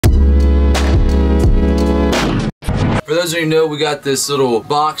For those of you who know, we got this little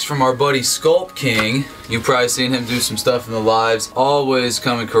box from our buddy SCULPTKING. You've probably seen him do some stuff in the lives, always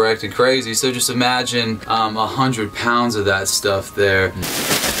coming correct and crazy. So just imagine 100 pounds of that stuff there.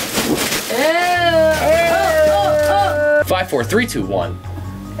 5, 4, 3, 2, 1.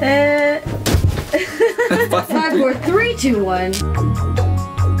 5, 4, 3, 2, 1.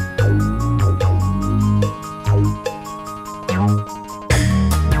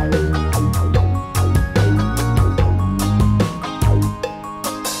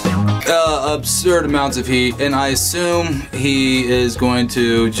 Absurd amounts of heat, and I assume he is going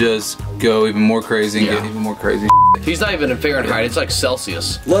to just go even more crazy and get even more crazy. He's not even in Fahrenheit, it's like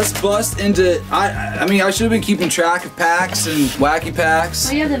Celsius. Let's bust into, I mean, I should have been keeping track of packs and wacky packs.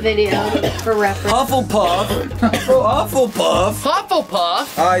 We have the video for reference. Hufflepuff. Hufflepuff.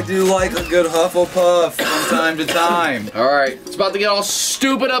 Hufflepuff? I do like a good Hufflepuff from time to time. Alright, it's about to get all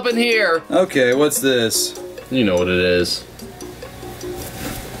stupid up in here. Okay, what's this? You know what it is.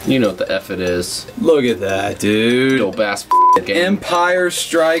 You know what the F it is. Look at that, dude. Dope ass game. Empire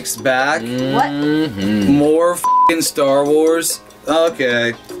Strikes Back. What? More f***ing Star Wars.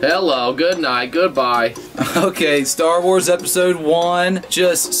 Okay. Hello, good night, goodbye. Okay, Star Wars Episode 1.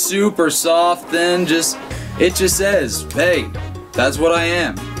 Just super soft, then just, it just says, hey, that's what I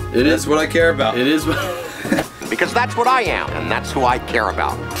am. That's what I care about. It is. Because that's what I am, and that's who I care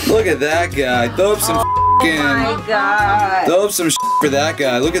about. Look at that guy. Throw up some Oh my god. throw up some for that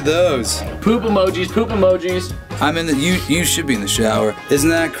guy. Look at those. Poop emojis, poop emojis. I'm in the, you should be in the shower. Isn't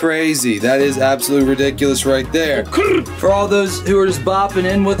that crazy? That is absolutely ridiculous right there. For all those who are just bopping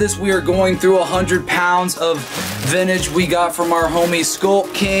in with us, we are going through 100 pounds of vintage we got from our homie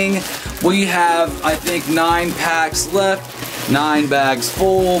SCULPTKING. We have, I think, 9 packs left, 9 bags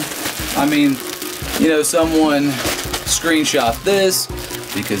full. I mean, you know, someone screenshot this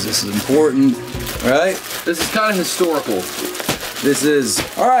because this is important, right? This is kind of historical. This is,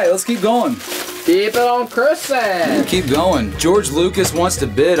 all right, let's keep going. Keep it on cruising. Keep going. George Lucas wants to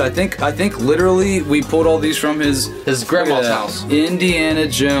bid. I think literally we pulled all these from his grandma's house. Indiana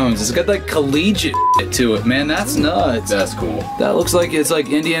Jones. It's got like collegiate shit to it, man. That's nuts. That's cool. That looks like it's like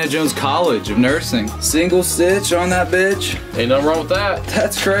Indiana Jones College of Nursing. Single stitch on that bitch. Ain't nothing wrong with that.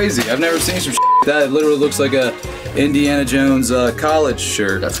 That's crazy. I've never seen some shit that literally looks like a Indiana Jones college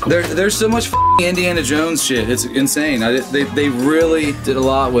shirt. That's cool. There's so much Indiana Jones shit. It's insane. They really did a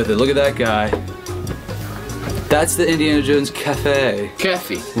lot with it. Look at that guy. That's the Indiana Jones cafe.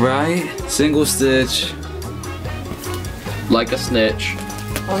 Cafe. Right? Single stitch. Like a snitch.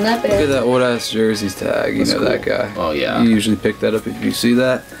 On that bit. Look at that old ass Jersey's tag. You know cool. That guy. Oh yeah. You usually pick that up if you see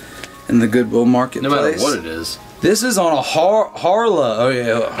that in the Goodwill Marketplace. No matter what it is. This is on a Harla. Oh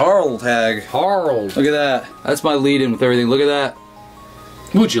yeah, Harl tag. Harl. Look at that. That's my lead in with everything. Look at that.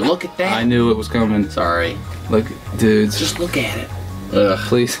 Would you look at that? I knew it was coming. Sorry. Look, dudes. Just look at it. Ugh.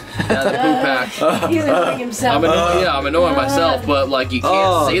 Please. Yeah, the poop pack. He's annoying himself. I'm annoying myself, but like you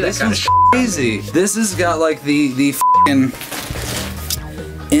can't say that kind of shit. Crazy. This has got like the f***ing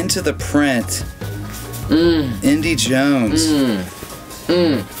into the print. Indy Jones.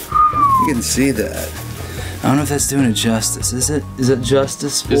 You can see that. I don't know if that's doing it justice. Is it? Is it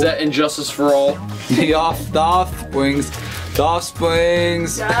justice? Is that injustice for all? The offsprings. The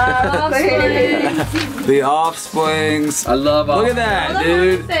offsprings. The offsprings. I love Look at that,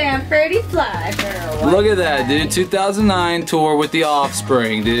 dude. I'm pretty fly, girl. Look at that, dude. 2009 tour with the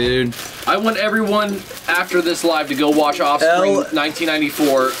Offspring, dude. I want everyone after this live to go watch Offspring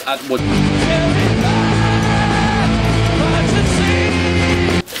 1994 at what?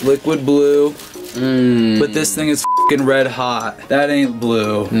 Liquid blue. But this thing is f***ing red hot. That ain't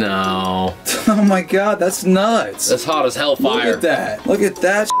blue. No. Oh my god, that's nuts. That's hot as hellfire. Look at that. Look at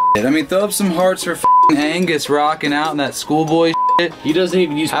that shit. I mean, throw up some hearts for f***ing Angus rocking out in that schoolboy shit. He doesn't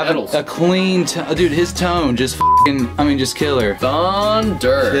even use pedals. A clean dude, his tone just f***ing, I mean, just killer.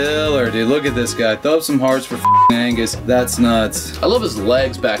 Thunder. Killer, dude. Look at this guy. Throw up some hearts for f***ing Angus. That's nuts. I love his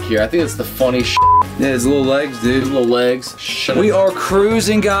legs back here. I think it's the funny shit. Yeah, his little legs, dude. His little legs. We are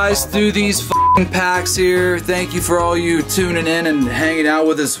cruising, guys, through these f***ing packs here. Thank you for all you tuning in and hanging out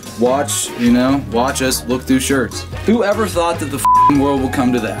with us. Watch, you know, watch us look through shirts. Who ever thought that the f***ing world would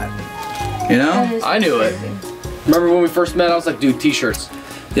come to that? You know? I knew it. Remember when we first met, I was like, dude, t-shirts.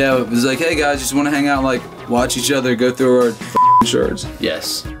 Yeah, it was like, hey guys, just want to hang out, like, watch each other, go through our f***ing shirts.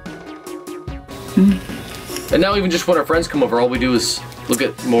 Yes. And now even just when our friends come over, all we do is look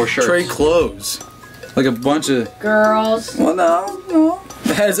at more shirts. Trade clothes. Like a bunch of girls. Well, no.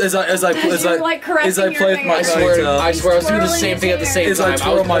 As I play with my ponytail. I swear I was doing the same thing at the same time. I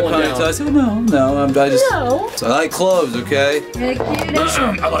twirl my ponytail. I said, no, I just. So I like clothes, okay? Really cute.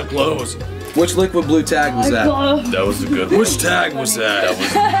 I like clothes. Which liquid blue tag was that? That was a good one. Which tag was that?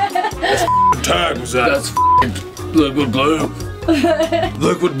 Which tag was that? That's liquid blue.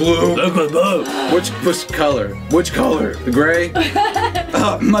 Liquid blue. Liquid blue. Which color? Which color? The gray?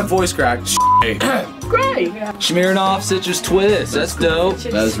 My voice cracked. Great. Smirnoff Citrus Twist. That's dope.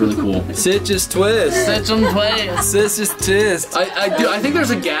 That is really cool. Citrus Twist. Citrus Twist. Citrus Twist. I think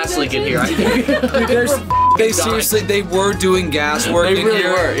there's a gas leak in here. I think They seriously, they were doing gas work They in really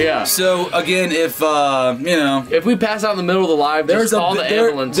here. were, yeah. So again, if you know, if we pass out in the middle of the live, just call the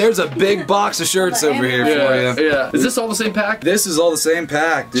ambulance. There's a big box of shirts over here for you. Yeah. Is this all the same pack? This is all the same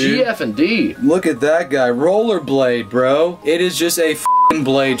pack, dude. GF and D. Look at that guy, rollerblade, bro. It is just a f***ing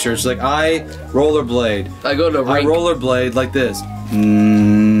blade shirt. It's like I rollerblade. I go to I rank. rollerblade like this.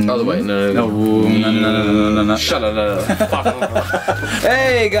 Oh, the way. No. No. Shut up.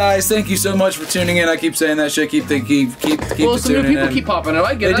 Hey guys, thank you so much for tuning in. I keep saying that shit. Keep Well, some new tuning people in. keep popping in.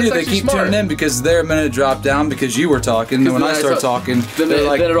 I get it. They do. That's They keep smart. tuning in because they're a minute to drop down because you were talking. And when I start talking, then they're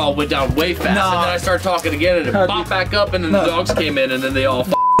like, it all went down way fast. Nah. And then I started talking again, and it popped back up, and then the dogs came in, and then they all.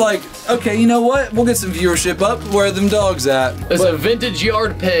 like, okay, you know what? We'll get some viewership up. Where are them dogs at? It's a vintage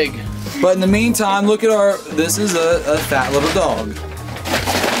yard pig. But in the meantime, look at our. This is a fat little dog.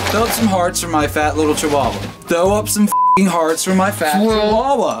 Throw up some hearts for my fat little chihuahua. Throw up some f***ing hearts for my fat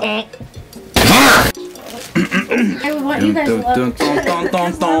chihuahua. I want you guys to love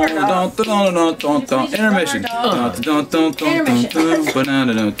Intermission.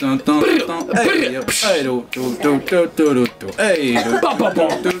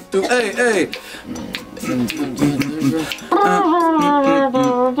 Hey.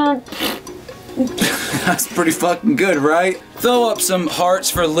 That's pretty fucking good, right? Throw up some hearts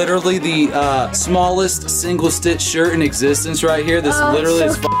for literally the smallest single stitch shirt in existence right here. This literally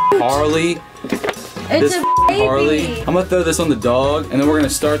is Harley. It's a Harley. baby. I'm gonna throw this on the dog, and then we're gonna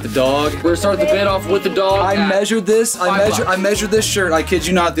start the dog. We're gonna start the bid off with the dog. I measured this. I measured this shirt. I kid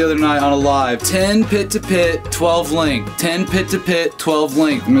you not. The other night on a live. 10 pit to pit, 12 length. 10 pit to pit, 12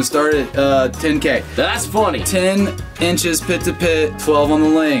 length. I'm gonna start at 10K. That's funny. 10 inches pit to pit, 12 on the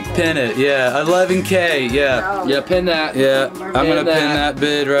length. Pin it. Yeah. 11K. Yeah. Yeah, pin that. Yeah. I'm gonna pin that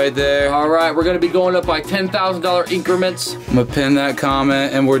bid right there. All right, we're gonna be going up by $10,000 increments. I'm gonna pin that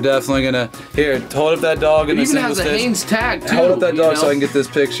comment, and we're definitely gonna hold up that dog in It the even single has a stitch. Hanes tag too. Hold up that dog you so I know? can get this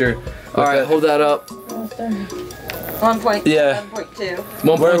picture. All right, hold that up. 1.2. Yeah. 1.2.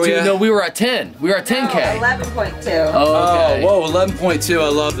 1.2. No, we were at 10. We were at 10K. 11.2. Oh, okay. Oh, whoa, 11.2. I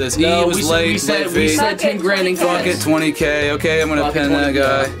love this. No, E was late. we said late fee. 10 grand in Fuck it, 20K. Okay, I'm gonna pin that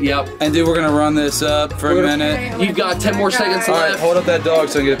guy. Yep. And dude, we're gonna run this up for a minute. You've got 10 more seconds All right, left. hold up that dog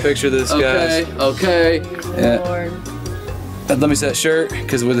so I can get a picture of this, guys. Okay. Yeah. Let me see that shirt,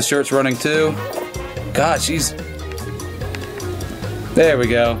 because with the shirt's running too. God, she's. There we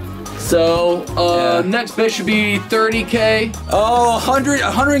go. So, next bid should be 30K. Oh,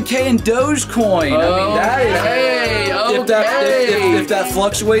 100K in Dogecoin. I mean, that is. If that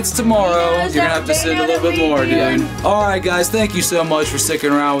fluctuates tomorrow, you're gonna have to send a little bit more, dude. All right, guys, thank you so much for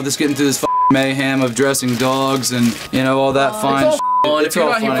sticking around with us, getting through this mayhem of dressing dogs and all that fine. If you're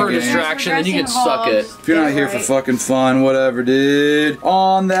not here for a distraction, then you can suck it. If you're not here for fucking fun, whatever, dude.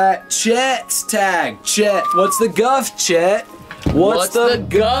 On that Chet's tag, Chet. What's the guff, Chet? What's the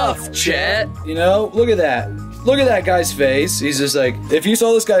guff, Chet? You know, look at that. Look at that guy's face. He's just like, if you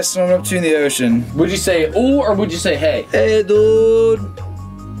saw this guy swimming up to you in the ocean. Would you say ooh or would you say hey? Hey, dude.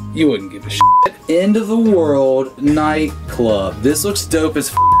 You wouldn't give a shit. End of the world nightclub. This looks dope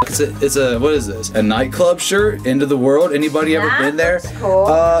as f. It's a what is this? A nightclub shirt? End of the world? Anybody ever been there? Cool.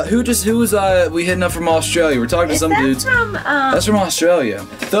 Who was we hitting up from Australia? We're talking to some dudes. That's from Australia.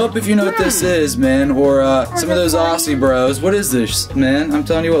 Throw up if you know what this is, man, or some of those Aussie bros. What is this, man? I'm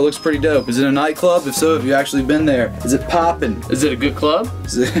telling you what, it looks pretty dope. Is it a nightclub? If so, have you actually been there? Is it popping? Is it a good club?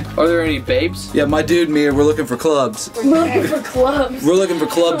 Are there any babes? Yeah, my dude and me, we're looking for clubs. We're looking for clubs. We're looking for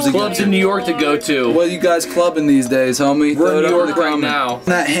clubs to go Clubs to. in New York to go to. What are you guys clubbing these days, homie? We're in New Throw it York over the right comment. now.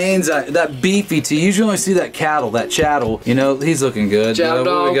 That Hanes, that beefy tee. You usually only see that that chattel. You know, he's looking good. Chattel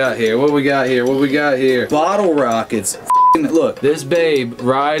What we got here? What we got here? What we got here? Bottle rockets. Look, this babe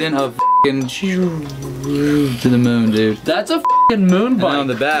riding a to the moon, dude. That's a f***ing moon And on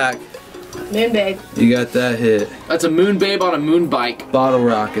bike. the back, Moon babe. you got that hit. That's a moon babe on a moon bike. Bottle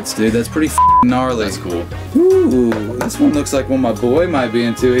rockets, dude. That's pretty gnarly. That's cool. Ooh, this one looks like one my boy might be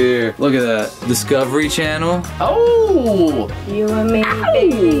into here. Look at that. Discovery Channel. Oh! You and me,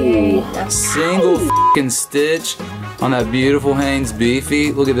 baby. Single f***ing stitch. on that beautiful Hanes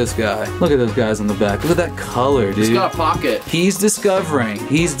beefy. Look at this guy. Look at those guys on the back. Look at that color, dude. He's got a pocket. He's discovering.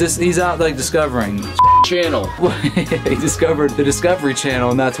 He's out like discovering. Channel. He discovered the Discovery Channel,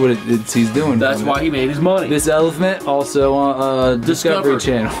 and that's what he's doing. That's why he made his money. This elephant also on Discovery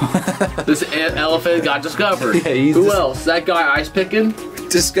Channel. This elephant got discovered. Yeah, Who else? That guy ice picking?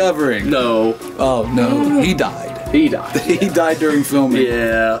 Discovering. No. Oh no, he died. He died. He died during filming.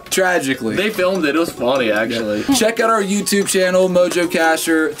 Yeah. Tragically. They filmed it. It was funny, actually. Check out our YouTube channel, Mojo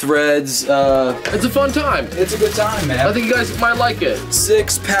Casher, Threads. It's a fun time. It's a good time, man. I think you guys might like it.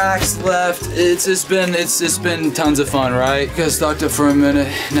 6 packs left. It's been tons of fun, right? You guys stocked up for a minute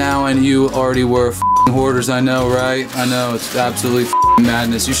now, and you already were hoarders. I know, right? I know it's absolutely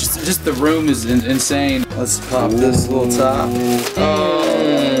madness. You should just the room is insane. Let's pop this little top.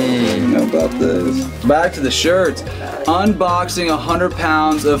 How about this? Back to the shirts. Unboxing 100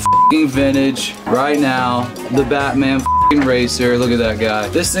 pounds of vintage right now. The Batman racer. Look at that guy.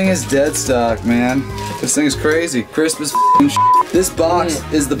 This thing is dead stock, man. This thing is crazy. Christmas This box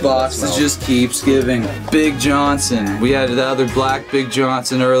is the box that just keeps giving. Big Johnson. We had the other black Big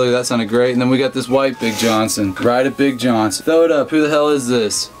Johnson earlier. That sounded great. And then we got this white Big Johnson. Right at Big Johnson. Throw it up. Who the hell is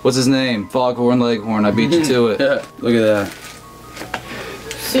this? What's his name? Foghorn Leghorn. I beat you to it. Look at that.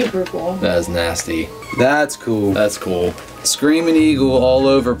 Super cool. That is nasty. That's cool. That's cool. Screaming Eagle all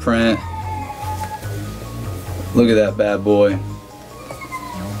over print. Look at that bad boy.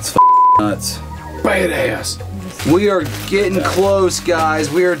 It's nuts. Badass. We are getting close, guys.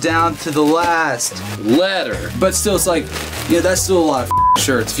 We are down to the last letter. But still, it's like, yeah, that's still a lot of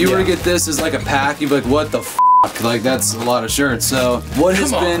shirts. If you were to get this as like a pack, you'd be like, what the f? Like, that's a lot of shirts. So, what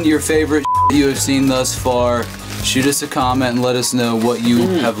has been your favorite you have seen thus far? Shoot us a comment and let us know what you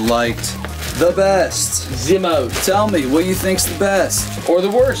have liked the best. Zimo. Tell me what you think's the best or the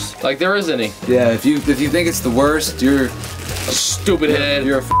worst. Like there is any. Yeah, if you think it's the worst, you're a stupid head.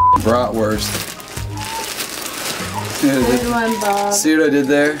 You're a bratwurst. Good one, Bob. See what I did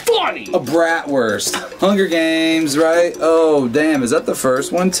there? Funny. A bratwurst. Hunger Games, right? Oh, damn. Is that the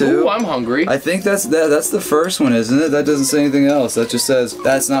first one too? Ooh, I'm hungry. I think that's the first one, isn't it? That doesn't say anything else. That just says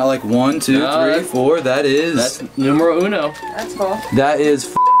that's not like 1, 2, 3, 4. That is. That's numero uno. That's cool. That is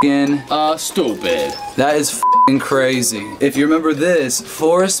f***ing stupid. That is f***ing crazy. If you remember this,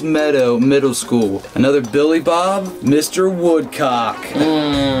 Forest Meadow Middle School. Another Billy Bob, Mr. Woodcock.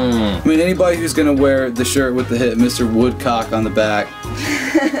 I mean, anybody who's gonna wear the shirt with the hit Mr. Woodcock on the back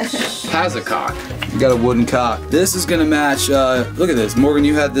has a cock. You got a wooden cock. This is gonna match. Look at this, Morgan.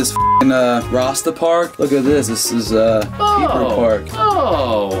 You had this Rasta Park. Look at this. This is Hebrew Park.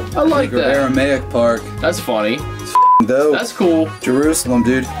 Oh, I like that. Aramaic Park. That's funny. It's dope. That's cool. Jerusalem,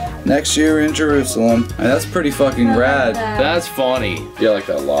 dude. Next year in Jerusalem. And that's pretty fucking rad. That's funny. Yeah, I like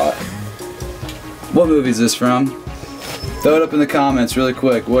that a lot. What movie is this from? Throw it up in the comments really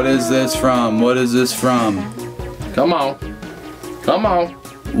quick. What is this from? What is this from? Come on. Come on.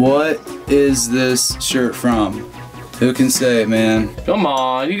 What is this shirt from? Who can say it, man? Come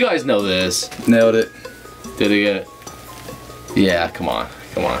on. You guys know this. Nailed it. Did he get it? Yeah, come on.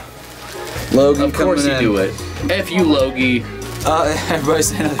 Come on. Logan, of course you do it. F you, Logie. Everybody's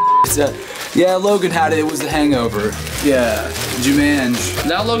saying yeah, Logan had it. It was the Hangover. Yeah. Jumanji.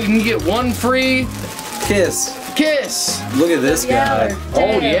 Now Logan can get one free kiss. Kiss. Look at this guy.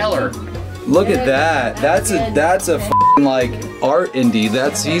 Old Yeller. Look at that. That's a f***ing like art indie.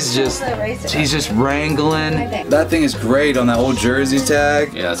 He's just wrangling. That thing is great on that old jersey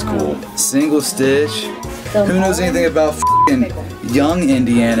tag. Yeah, that's cool. Single stitch. Who knows anything about f***ing young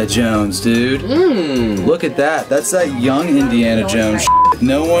Indiana Jones, dude? Look at that. That's that young Indiana Jones.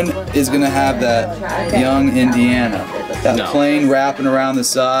 No one is gonna have that young Indiana. That plane wrapping around the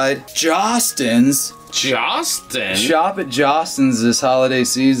side. Jostens. Jostin? Shop at Jostens this holiday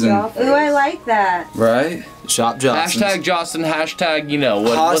season. Ooh, I like that. Right? Shop Jostens. Hashtag Jostin, hashtag, you know,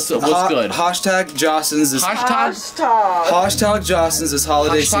 what's good? Hashtag Jostens this Hashtag Jostens this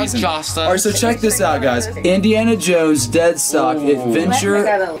holiday season. Jostin. Alright, so check this out, guys. Indiana Jones Dead Stock Adventure.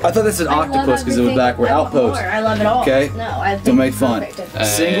 I thought that's an octopus because it was backward. Outpost. I love it all. Okay? No, I think Don't make fun. perfect.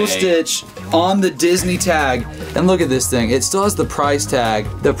 Single stitch on the Disney tag. And look at this thing. It still has the price tag.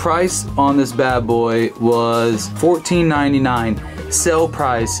 The price on this bad boy was $14.99. Sale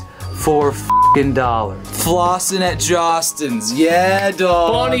price $4. Flossing at Jostens. Yeah,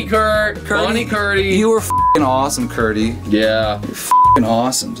 dog. Funny Kurt. Funny Curdy. You were f***ing awesome, Curdy. Yeah. You're f***ing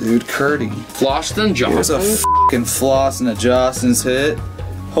awesome, dude. Curdy. Floston Jostens. Here's a f***ing Flossing at Jostens hit.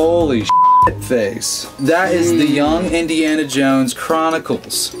 Holy shit face. That is the Young Indiana Jones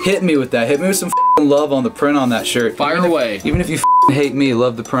Chronicles. Hit me with that. Hit me with some f***ing love on the print on that shirt. Fire away. Even if you f***ing hate me,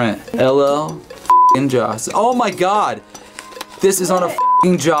 love the print. LL f***ing Jostens. Oh my god! This is on a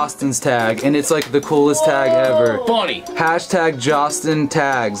f***ing Jostens tag, and it's like the coolest tag ever. Funny. Hashtag Jostin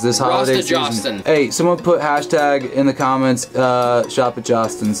tags this holiday season. Jostin. Hey, someone put hashtag in the comments, shop at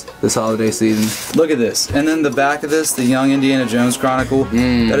Jostens this holiday season. Look at this. And then the back of this, the Young Indiana Jones Chronicle.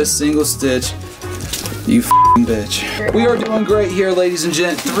 That is single stitch. You f***ing bitch. We are doing great here, ladies and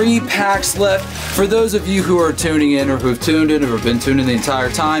gents. 3 packs left. For those of you who are tuning in or who've tuned in or have been tuned in the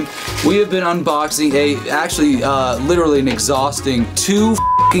entire time, we have been unboxing literally an exhausting 2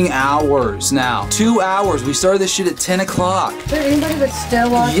 f***ing hours now. 2 hours. We started this shit at 10 o'clock. Is there anybody that's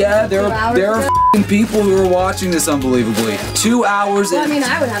still watching? Yeah, there are f***ing people who are watching this unbelievably. 2 hours. Well, I mean,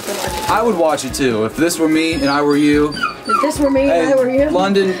 I would have to watch it. I would watch it too. If this were me and I were you. If this were me and I were you.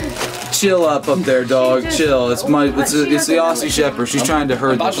 London, chill up there, dog. Chill. It's the Aussie Shepherd. She's trying to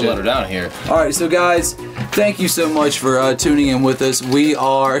herd about the to shit. let her down here. Alright, so guys, thank you so much for tuning in with us. We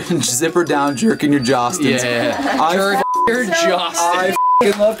are zipper down jerking your Jostens. Yeah. You're Jostin. I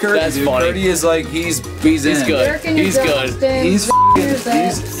f***ing love Curdy. That's dude. funny. Curdy is like, he's in. Good. He's good. He's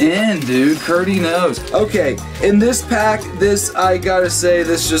in, dude. Curdy knows. Okay, in this pack, I gotta say,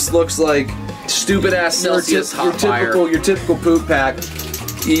 this just looks like Stupid ass Celsius hot fire. Your typical poop pack.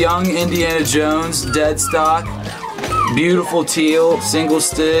 Young Indiana Jones, dead stock. Beautiful teal, single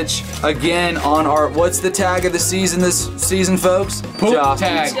stitch. Again, on our, what's the tag of the season this season, folks? Poop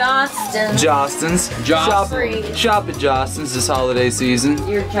tag. Jostens. Jostens. Shop at Jostens this holiday season.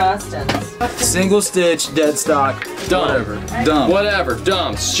 Your Jostens. Single stitch, dead stock. Dumb. Whatever. Dumb. Whatever.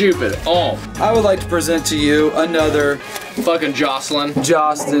 Dumb. Stupid. I would like to present to you another fucking Jocelyn.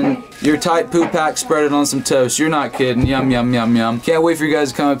 Jostin, your tight poop pack, spread it on some toast. You're not kidding. Yum, yum, yum, yum. Can't wait for you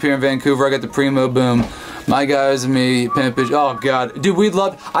guys to come up here in Vancouver. I got the Primo Boom. My guys and me, Pimpage. Oh, God. Dude, we'd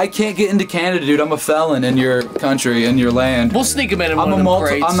love... I can't get into Canada, dude. I'm a felon in your country, in your land. We'll sneak them in one of them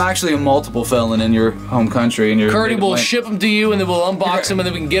crates. I'm actually a multiple felon in your home country. In your Curdy will ship them to you, and then we'll unbox them, and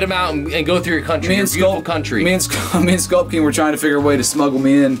then we can get them out and go through your country, your beautiful country. Me and SCULPTKING were trying to figure a way to smuggle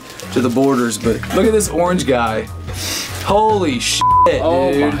me in to the borders, but look at this orange guy. Holy shit, dude.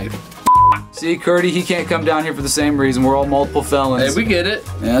 Oh, my... See, Curdy, he can't come down here for the same reason. We're all multiple felons. Hey, we get it.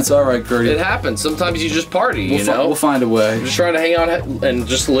 Yeah, that's all right, Curdy. It happens. Sometimes you just party, you know? We'll find a way. You're just trying to hang out and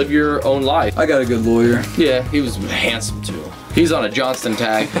just live your own life. I got a good lawyer. Yeah, he was handsome, too. He's on a Johnston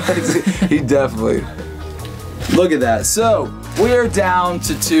tag. He definitely. Look at that. So, we're down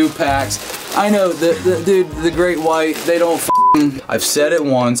to 2 packs. I know, the Great White, they don't f***ing... I've said it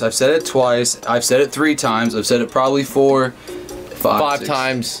once, I've said it twice, I've said it 3 times, I've said it probably 4, 5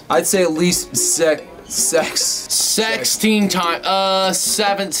 times. I'd say at least 16 times.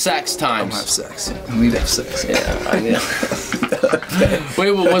 7 sex times. I don't have sex. We'd have sex. Yeah, I know.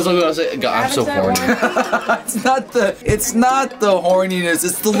 Wait, what was I gonna say? God, I'm so horny. It's not the horniness,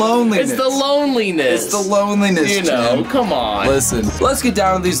 it's the loneliness. It's the loneliness. It's the loneliness, you know, Jim. come on. Listen, let's get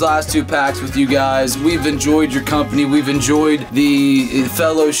down to these last 2 packs with you guys. We've enjoyed your company. We've enjoyed the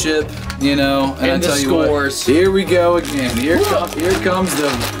fellowship, you know. And I tell the you scores. What, here we go again. Here comes the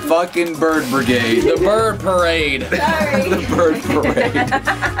fucking bird brigade. The bird parade. Sorry. The bird parade.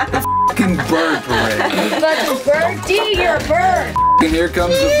 The fucking bird parade. Fucking bird D, you're a bird. And here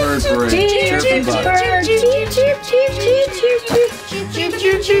comes the bird parade. Chirping bugs.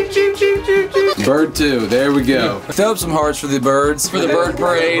 Bird 2, there we go. Throw up some hearts for the birds. For the bird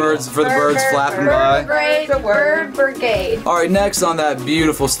parade. For the birds flapping by. Bird brigade. Alright, next on that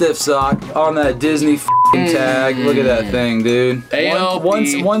beautiful stiff sock, on that Disney tag. Look at that thing, dude.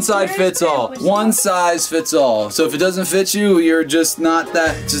 One size fits all. One size fits all. So if it doesn't fit you, you're just not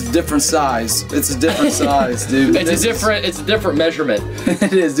that, just different size. It's a different size, dude. It's a different measurement.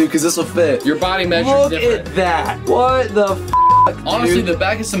 It is, dude, because this will fit. Your body measures different. Look at that. What the f***, honestly, dude? the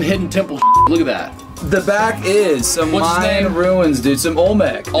back is some hidden temple. Look at that. The back is some Mayan ruins, dude. Some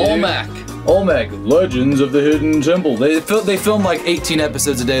Olmec. Dude. Olmec, Legends of the Hidden Temple. They filmed like 18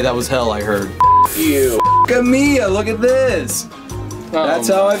 episodes a day. That was hell, I heard. You. Mia, look at this. That's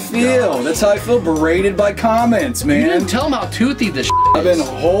how I feel. Gosh. That's how I feel, berated by comments, man. You didn't tell them how toothy this is. I've been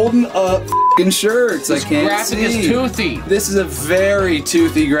holding up shirts. This I can't graphic see. is toothy. This is a very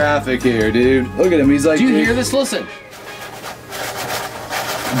toothy graphic here, dude. Look at him. He's like. Do you hear this? Listen.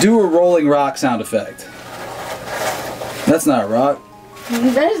 Do a rolling rock sound effect. That's not a rock.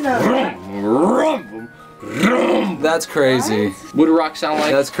 That is not rock. That's crazy. What would a rock sound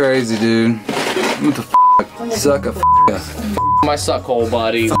like? That's crazy, dude. What the f***? Suck a f***. My suck hole,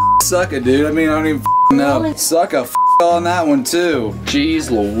 buddy. Suck it, dude. I mean, I don't even know. Suck a f*** on that one, too.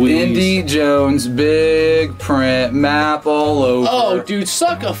 Jeez Louise. Indy Jones, big print, map all over. Oh, dude,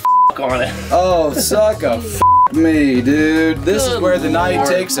 suck a f*** on it. Oh, suck a f me, dude. This is where the night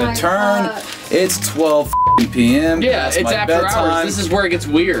takes a turn. It's 12 p.m. Yeah, That's it's my after bedtime. hours. This is where it gets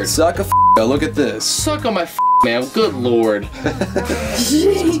weird. Suck a f. Look at this. Suck on my man. Good lord.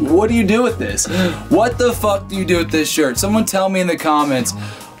 What do you do with this? What the fuck do you do with this shirt? Someone tell me in the comments.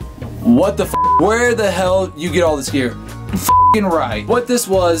 What the f? Where the hell you get all this gear? F***ing right. What this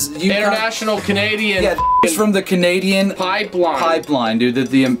was, you International Canadian. Yeah, it's from the Canadian pipeline, dude.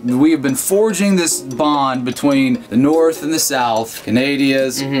 We have been forging this bond between the North and the South.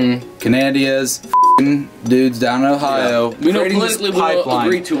 Canadians, f***ing dudes down in Ohio. Yeah. We know politically we don't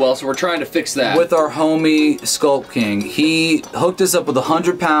agree too well, so we're trying to fix that. With our homie SCULPTKING. He hooked us up with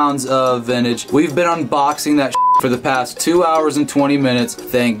 100 pounds of vintage. We've been unboxing that for the past 2 hours and 20 minutes.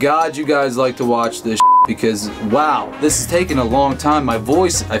 Thank God you guys like to watch this because, wow, this is taking a long time. My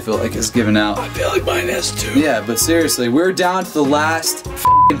voice, I feel like, is giving out. I feel like mine is too. Yeah, but seriously, we're down to the last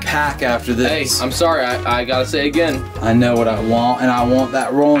pack after this. Hey, I'm sorry, I gotta say again. I know what I want, and I want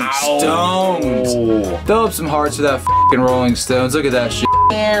that Rolling Stones. Throw up some hearts for that Rolling Stones. Look at that shit.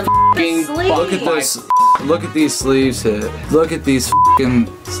 Look at this. Look at these sleeves hit. Look at these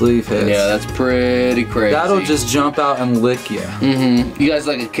sleeve hits. Yeah, that's pretty crazy. That'll just jump out and lick you. You guys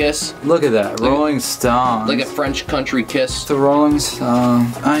like a kiss? Look at that. Rolling Stones. Like a French country kiss? The Rolling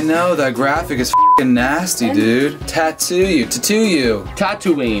Stone. I know, that graphic is nasty, dude. Tattoo you.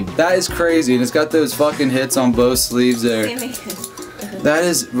 Tattooing. That is crazy, and it's got those fucking hits on both sleeves there. That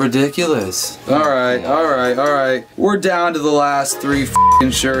is ridiculous. Alright. We're down to the last 3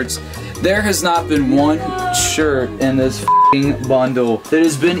 shirts. There has not been one shirt in this bundle that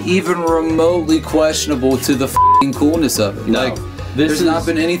has been even remotely questionable to the coolness of it. No. Like, there's not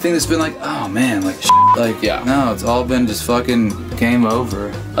been anything that's been like, oh man, like, yeah. No, it's all been just fucking game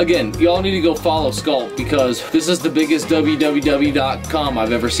over. Again, y'all need to go follow Sculpt because this is the biggest www.com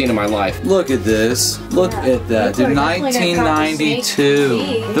I've ever seen in my life. Look at this. Look at that, dude.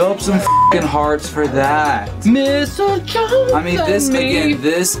 1992. Throw up some fucking hearts for that. I mean, this, again,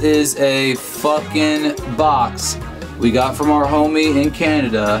 this is a fucking box we got from our homie in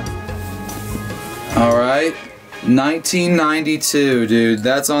Canada. Alright. 1992, dude.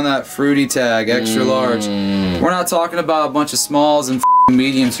 That's on that fruity tag, extra large. We're not talking about a bunch of smalls and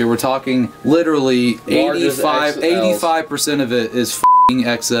mediums here. We're talking literally 85% of it is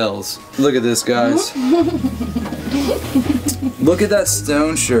XLs. Look at this, guys. Look at that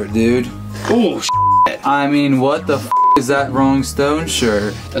Stone shirt, dude. Ooh, I mean, what the is that Rolling Stone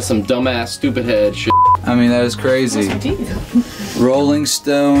shirt? That's some dumbass, stupid head shit. I mean, that is crazy. Rolling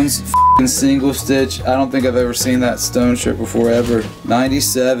Stones, single stitch. I don't think I've ever seen that Stone shirt before, ever.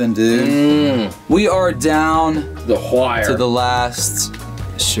 97, dude. We are down the wire to the last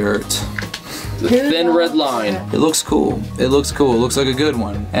shirt. The thin red line. It looks cool. It looks cool. It looks like a good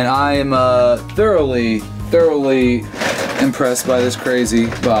one. And I am thoroughly impressed by this crazy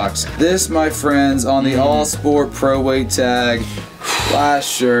box. This, my friends, on the All Sport Pro Weight tag. Last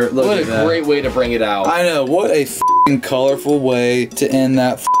shirt. Look at that. What a great way to bring it out. I know. What a f***ing colorful way to end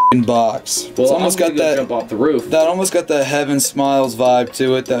that f***ing box. Well, it's almost got that. Jump off the roof. That almost got that Heaven Smiles vibe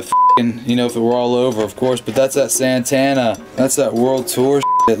to it. That f***ing, you know, if it were all over, of course. But that's that Santana. That's that World Tour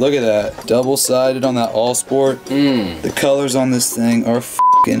shit. Look at that. Double-sided on that All Sport. The colors on this thing are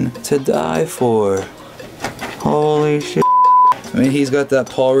f***ing to die for. Holy shit. I mean, he's got that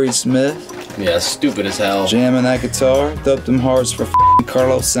Paul Reed Smith. Yeah, stupid as hell. Jamming that guitar. Throw up them hearts for f***ing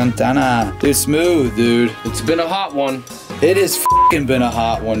Carlos Santana. Dude, smooth, dude. It's been a hot one. It has f***ing been a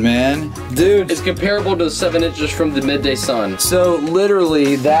hot one, man. Dude. It's comparable to the 7 inches from the midday sun. So,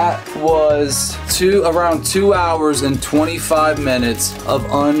 literally, that was around 2 hours and 25 minutes of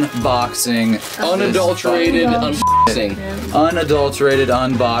unboxing. Unadulterated unboxing. Unadulterated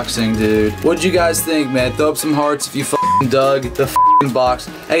unboxing, dude. What'd you guys think, man? Throw up some hearts if you f***ing dug the f***ing box.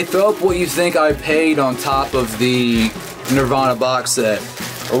 Hey, throw up what you think I paid on top of the Nirvana box set.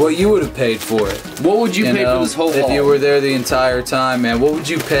 Or what you would have paid for it. What would you pay for this whole haul? If you were there the entire time, man, what would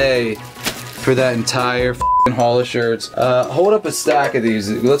you pay for that entire f***ing haul of shirts? Hold up a stack of these.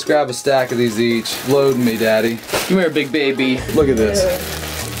 Let's grab a stack of these each. Load me, daddy. Come here, big baby. Look at this.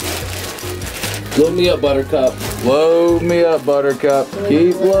 Load me up, Buttercup. Load me up, Buttercup.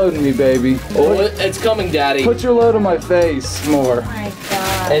 Keep loading me, baby. Oh, it's coming, daddy. Put your load on my face more. Oh my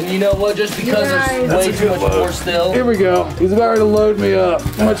god. And you know what? Just because there's way too much more still. Here we go. He's about to load me up.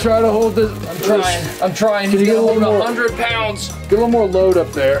 I'm gonna try to hold this. I'm trying. Can you get a little more? 100 pounds. Get a little more load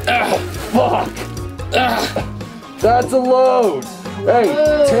up there. Fuck. That's a load. Hey,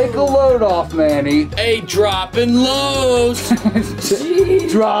 take a load off, Manny. Hey, dropping loads.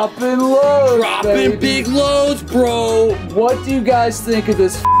 Dropping loads, Dropping baby. big loads, bro. What do you guys think of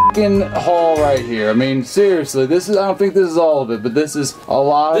this fucking haul right here. I mean, seriously, this is, I don't think this is all of it, but this is a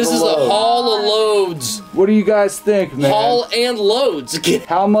lot of This is a haul of loads. What do you guys think, man? Haul and loads.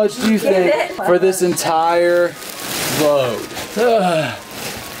 How much do you think for this entire load?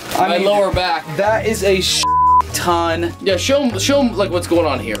 My lower back. That is a ton. Yeah, show them like what's going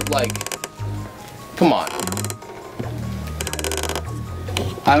on here. Like, come on.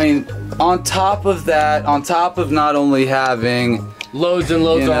 I mean, on top of that, on top of not only having loads and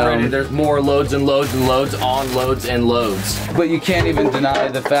loads already, there's more loads and loads and loads on loads and loads. But you can't even deny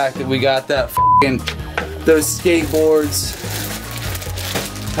the fact that we got that fucking, those skateboards.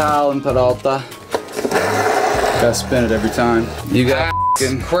 Pal and Peralta. Gotta spin it every time. You got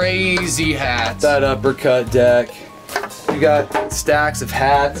fucking crazy hats. That uppercut deck. You got stacks of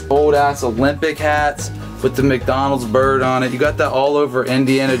hats, old ass Olympic hats with the McDonald's bird on it. You got that all over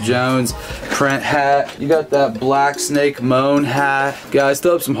Indiana Jones print hat. You got that Black Snake Moan hat. Guys,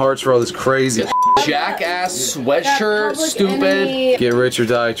 throw up some hearts for all this crazy jackass sweatshirt, stupid. Get rich or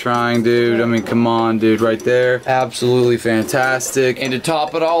die trying, dude. I mean, come on, dude, right there. Absolutely fantastic. And to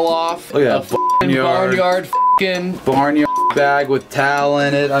top it all off, look at a barnyard barnyard bag with towel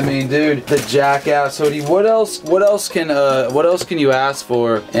in it. I mean, dude, the jackass hoodie. What else can you ask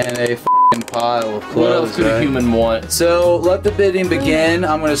for in a pile of clothes? What else could a human want? So let the bidding begin.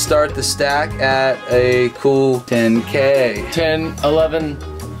 I'm gonna start the stack at a cool 10K. 10, 11,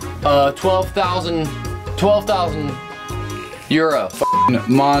 12,000 euro.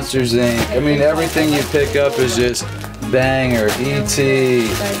 Monsters Inc. I mean, everything you pick up is just banger. E.T.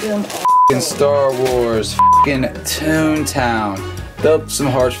 Star Wars. Toontown. Throw up some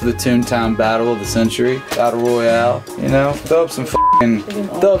hearts for the Toontown Battle of the Century, Battle Royale, you know? Throw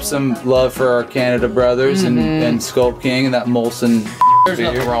up some love for our Canada brothers and Sculpt King and that Molson. There's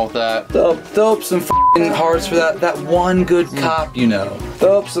nothing wrong with that. Throw up some hearts for that one good cop, you know.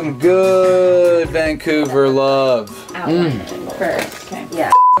 Throw up some good Vancouver love. First. Okay.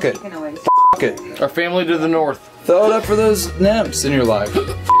 Yeah. F it. Our family to the north. Throw it up for those nymphs in your life.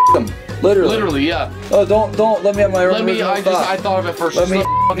 Them. Literally, yeah. Oh, don't let me have my own. I thought of it first. Let me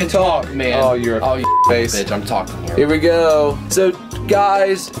fucking talk, man. Oh, you're a face. Bitch, I'm talking here. Here we go. So,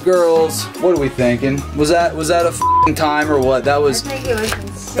 guys, girls, what are we thinking? Was that a f***ing time or what? That was. I think it was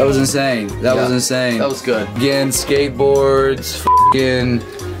insane. That was insane. That was insane. That was good. Again, skateboards, f***ing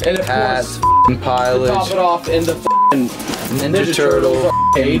and of hats, course, f***ing pilots. Top it off in the f***ing Ninja Turtle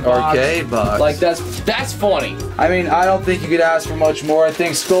arcade box. Like that's funny. I mean, I don't think you could ask for much more. I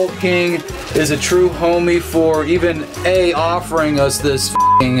think Sculpt King is a true homie for even offering us this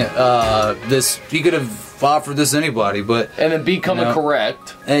this. He could have offered this to anybody, but and then becoming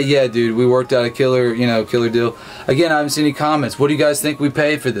correct. Yeah, dude, we worked out a killer deal. Again, I haven't seen any comments. What do you guys think we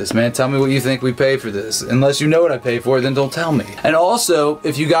paid for this, man? Tell me what you think we paid for this. Unless you know what I paid for, then don't tell me. And also,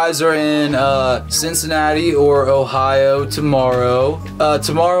 if you guys are in Cincinnati or Ohio tomorrow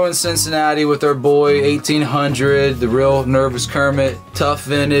in Cincinnati with our boy 1800, the real Nervous Kermit, Tough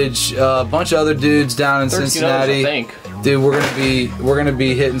Vintage, a bunch of other dudes down in Cincinnati. I think. Dude, we're gonna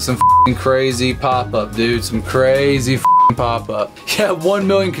be hitting some f***ing crazy pop-up, dude. Some crazy f***ing pop-up. Yeah, 1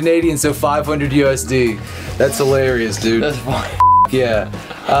 million Canadian, so 500 USD. That's hilarious, dude. That's funny. Yeah.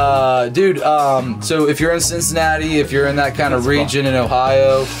 Dude, so if you're in Cincinnati, if you're in that kind of region in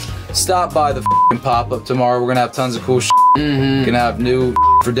Ohio, stop by the f***ing pop-up tomorrow. We're gonna have tons of cool shit. We're gonna have new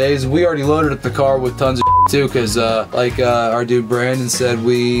for days. We already loaded up the car with tons of too, because like our dude Brandon said,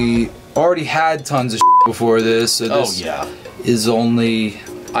 we already had tons of before this, so this is only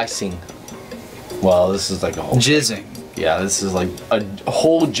icing. Well, this is like a whole jizzing. Yeah, this is like a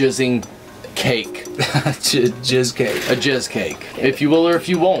whole jizzing cake. Jizz cake. A jizz cake. If you will or if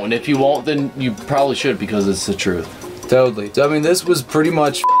you won't. And if you won't, then you probably should because it's the truth. Totally. So I mean, this was pretty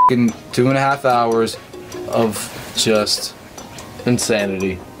much f***ing 2.5 hours of just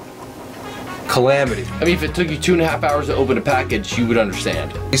insanity. Calamity. I mean, if it took you 2.5 hours to open a package, you would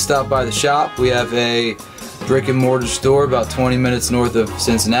understand. We stopped by the shop. We have a brick and mortar store about 20 minutes north of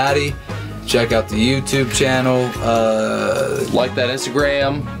Cincinnati. Check out the YouTube channel. Like that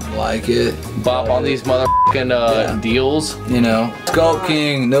Instagram. Like it. Bop on these motherfucking deals. You know. Sculpt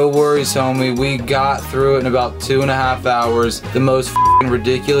King, no worries, homie. We got through it in about 2.5 hours. The most f***ing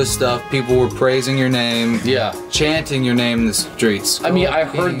ridiculous stuff. People were praising your name. Yeah. Chanting your name in the streets. Sculpt I mean, I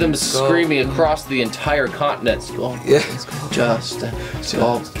heard them screaming across the entire continent. Sculpt King, Justin.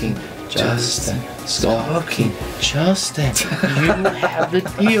 Sculpt King, Justin. Sculpt King, Justin. You have the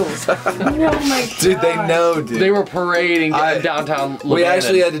deals. Oh my god. Dude, they know, dude. They were parading downtown Lebanon. We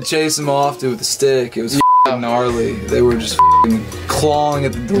actually had to chase them off, dude, with a stick. It was gnarly. They were just clawing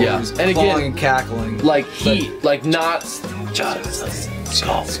at the doors. And clawing again, and cackling. Like heat. Like not Justin.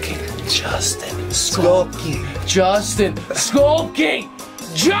 Sculpt King. Justin. Sculpt King. Justin. Sculpt King.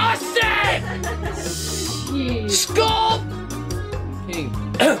 Justin. Sculpt King.